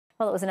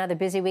Well, it was another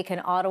busy week in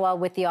Ottawa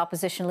with the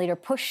opposition leader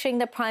pushing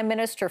the Prime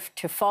Minister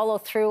to follow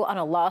through on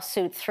a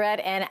lawsuit threat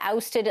and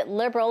ousted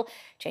Liberal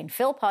Jane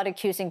Philpott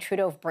accusing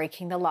Trudeau of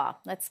breaking the law.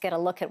 Let's get a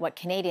look at what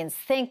Canadians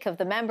think of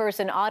the members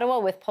in Ottawa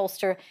with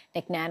pollster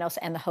Nik Nanos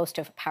and the host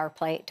of Power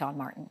Play, Don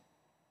Martin.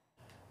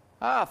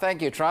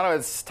 Thank you, Toronto.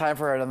 It's time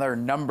for another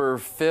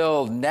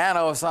number-filled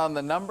Nanos on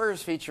the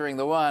Numbers, featuring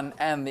the one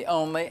and the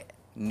only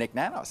Nik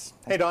Nanos.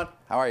 Hey, Don.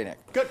 How are you, Nick?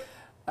 Good.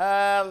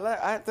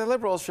 The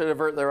Liberals should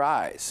avert their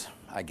eyes,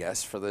 I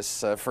guess, for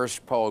this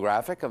first poll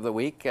graphic of the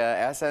week.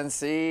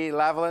 SNC,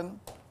 Lavalin,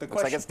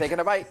 looks like it's taking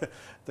a bite.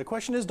 The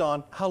question is,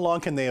 Don, how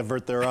long can they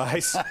avert their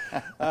eyes?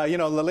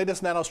 The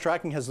latest Nanos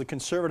tracking has the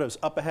Conservatives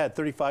up ahead,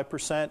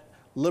 35%.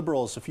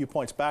 Liberals a few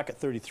points back at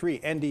 33,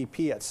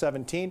 NDP at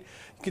 17.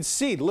 You can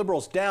see the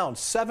Liberals down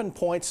 7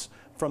 points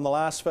from the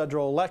last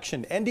federal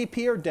election.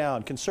 NDP are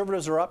down,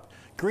 Conservatives are up,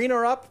 Green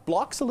are up,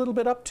 Bloc's a little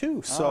bit up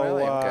too. So,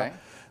 really? Okay.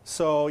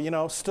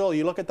 So, still,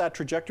 you look at that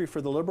trajectory for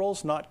the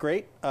Liberals, not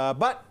great.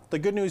 But the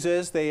good news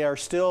is they are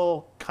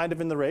still kind of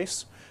in the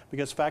race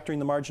because factoring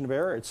the margin of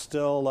error, it's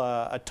still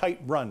a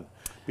tight run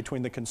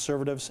between the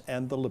Conservatives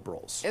and the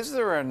Liberals. Is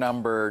there a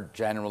number,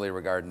 generally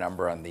regarded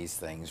number on these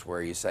things,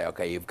 where you say,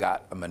 okay, you've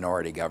got a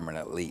minority government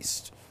at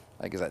least?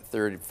 Like, is that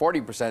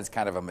 40% is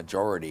kind of a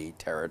majority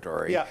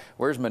territory? Yeah.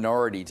 Where's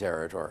minority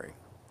territory?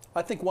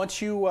 I think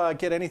once you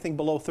get anything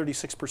below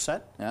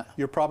 36%,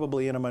 you're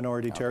probably in a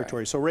minority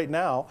territory. So right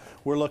now,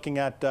 we're looking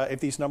at,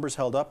 if these numbers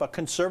held up, a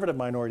Conservative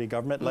minority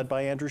government led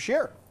by Andrew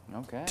Scheer.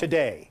 Okay.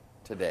 Today.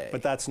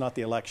 But that's not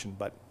the election.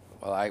 But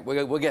well,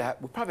 we'll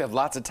probably have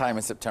lots of time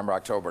in September,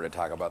 October to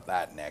talk about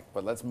that, Nick.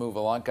 But let's move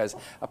along, because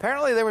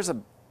apparently there was a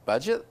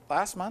budget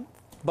last month.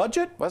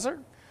 Budget? Was there?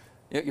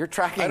 You're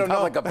tracking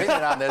public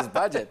opinion on this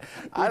budget.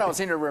 I don't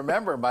seem to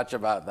remember much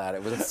about that.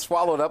 It was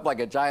swallowed up like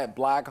a giant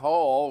black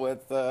hole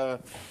with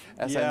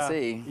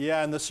SNC.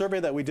 Yeah, and the survey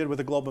that we did with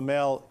the Globe and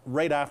Mail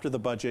right after the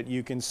budget,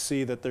 you can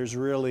see that there's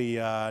really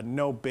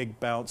no big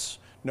bounce,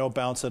 no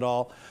bounce at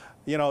all.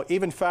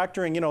 Even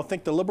factoring,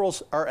 think the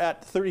Liberals are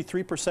at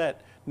 33%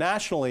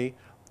 nationally.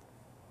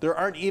 There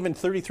aren't even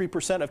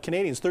 33% of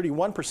Canadians,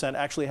 31%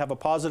 actually have a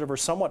positive or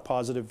somewhat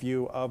positive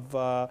view of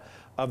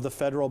the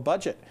federal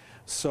budget.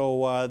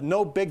 So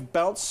no big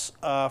bounce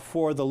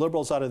for the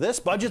Liberals out of this.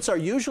 Budgets are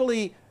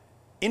usually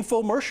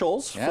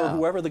infomercials for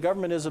whoever the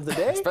government is of the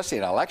day. Especially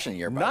an election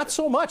year budget. Not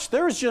so much.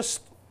 There is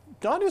just,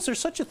 Don, is there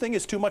such a thing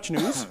as too much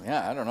news?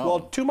 Yeah, I don't know. Well,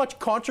 too much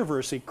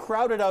controversy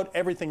crowded out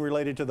everything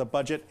related to the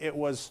budget. It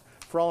was,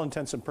 for all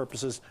intents and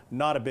purposes,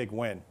 not a big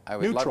win.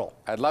 Neutral.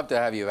 I'd love to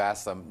have you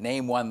ask them,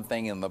 name one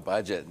thing in the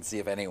budget and see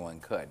if anyone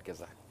could, because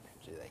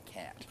they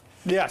can't.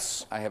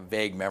 Yes. I have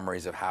vague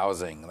memories of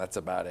housing. That's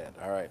about it.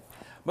 All right.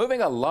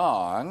 Moving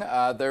along,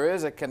 there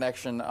is a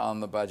connection on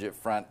the budget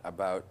front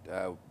about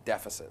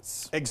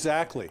deficits.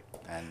 Exactly.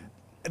 And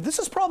this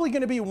is probably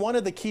going to be one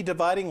of the key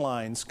dividing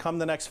lines come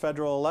the next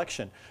federal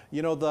election.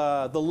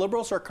 The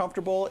Liberals are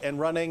comfortable in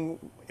running,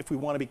 if we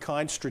want to be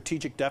kind,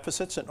 strategic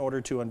deficits in order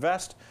to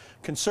invest.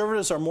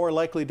 Conservatives are more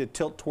likely to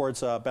tilt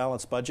towards a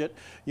balanced budget.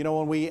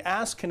 When we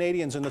asked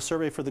Canadians in the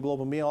survey for the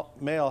Globe and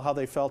Mail how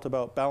they felt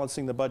about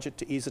balancing the budget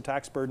to ease the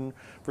tax burden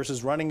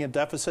versus running a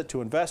deficit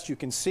to invest, you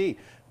can see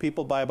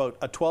people by about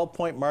a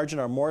 12-point margin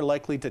are more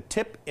likely to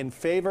tip in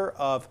favor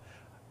of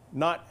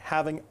not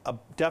having a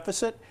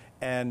deficit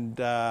and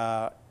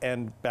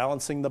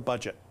balancing the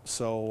budget.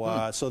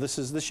 So so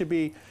this should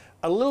be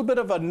a little bit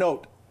of a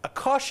note, a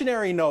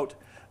cautionary note,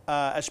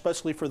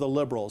 especially for the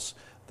Liberals,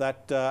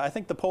 that I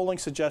think the polling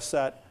suggests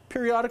that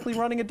periodically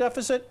running a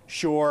deficit,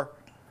 sure.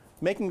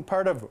 Making it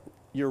part of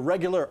your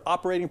regular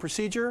operating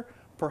procedure,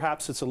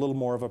 perhaps it's a little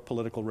more of a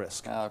political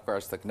risk. Of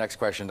course, the next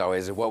question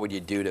always is, what would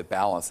you do to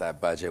balance that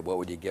budget? What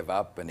would you give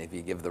up? And if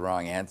you give the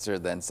wrong answer,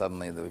 then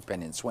suddenly the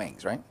opinion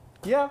swings, right?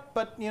 Yeah,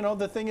 but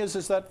the thing is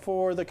that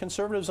for the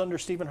Conservatives under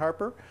Stephen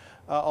Harper,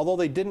 although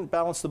they didn't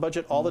balance the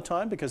budget all the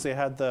time because they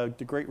had the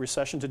Great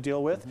Recession to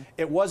deal with,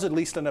 it was at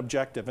least an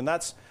objective, and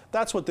that's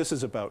what this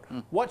is about.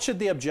 What should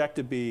the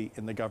objective be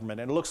in the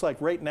government? And it looks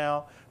like right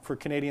now, for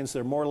Canadians,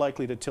 they're more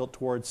likely to tilt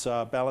towards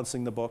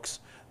balancing the books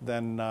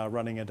than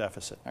running a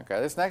deficit. Okay,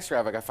 this next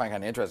graphic I find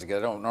kind of interesting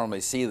because I don't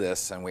normally see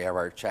this, and we have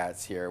our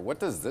chats here. What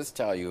does this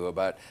tell you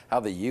about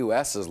how the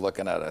U.S. is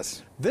looking at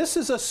us? This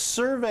is a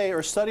survey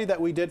or study that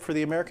we did for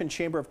the American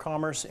Chamber of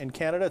Commerce in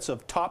Canada. It's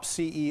of top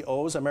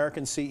CEOs,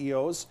 American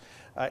CEOs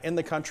in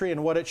the country,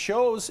 and what it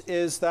shows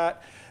is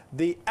that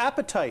the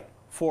appetite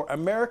for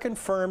American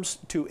firms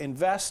to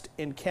invest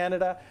in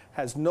Canada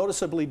has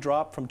noticeably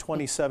dropped from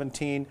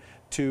 2017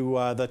 to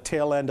the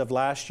tail end of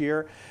last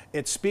year.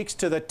 It speaks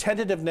to the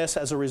tentativeness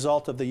as a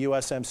result of the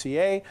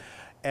USMCA.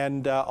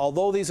 And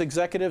although these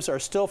executives are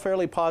still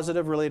fairly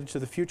positive related to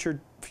the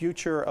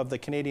future of the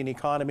Canadian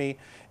economy,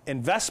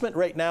 investment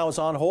right now is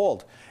on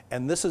hold.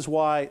 And this is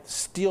why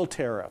steel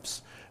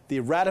tariffs, the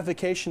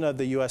ratification of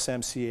the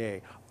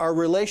USMCA, our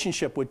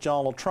relationship with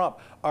Donald Trump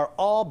are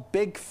all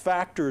big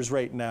factors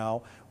right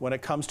now when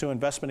it comes to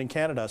investment in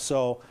Canada.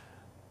 So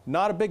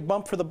not a big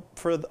bump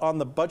on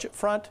the budget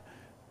front.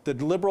 The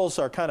Liberals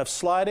are kind of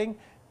sliding.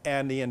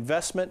 And the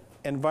investment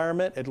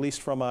environment, at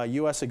least from a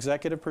U.S.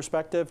 executive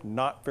perspective,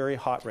 not very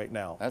hot right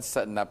now. That's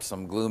setting up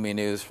some gloomy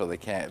news for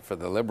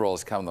the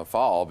Liberals come the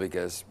fall,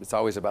 because it's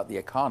always about the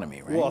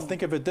economy, right? Well,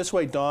 think of it this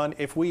way, Don.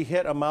 If we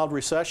hit a mild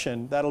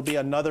recession, that'll be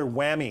another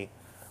whammy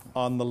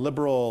on the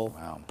Liberal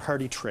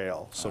party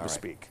trail, so to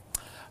speak.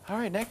 All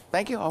right, Nick,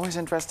 thank you. Always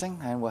interesting.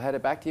 And we'll head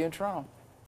it back to you in Toronto.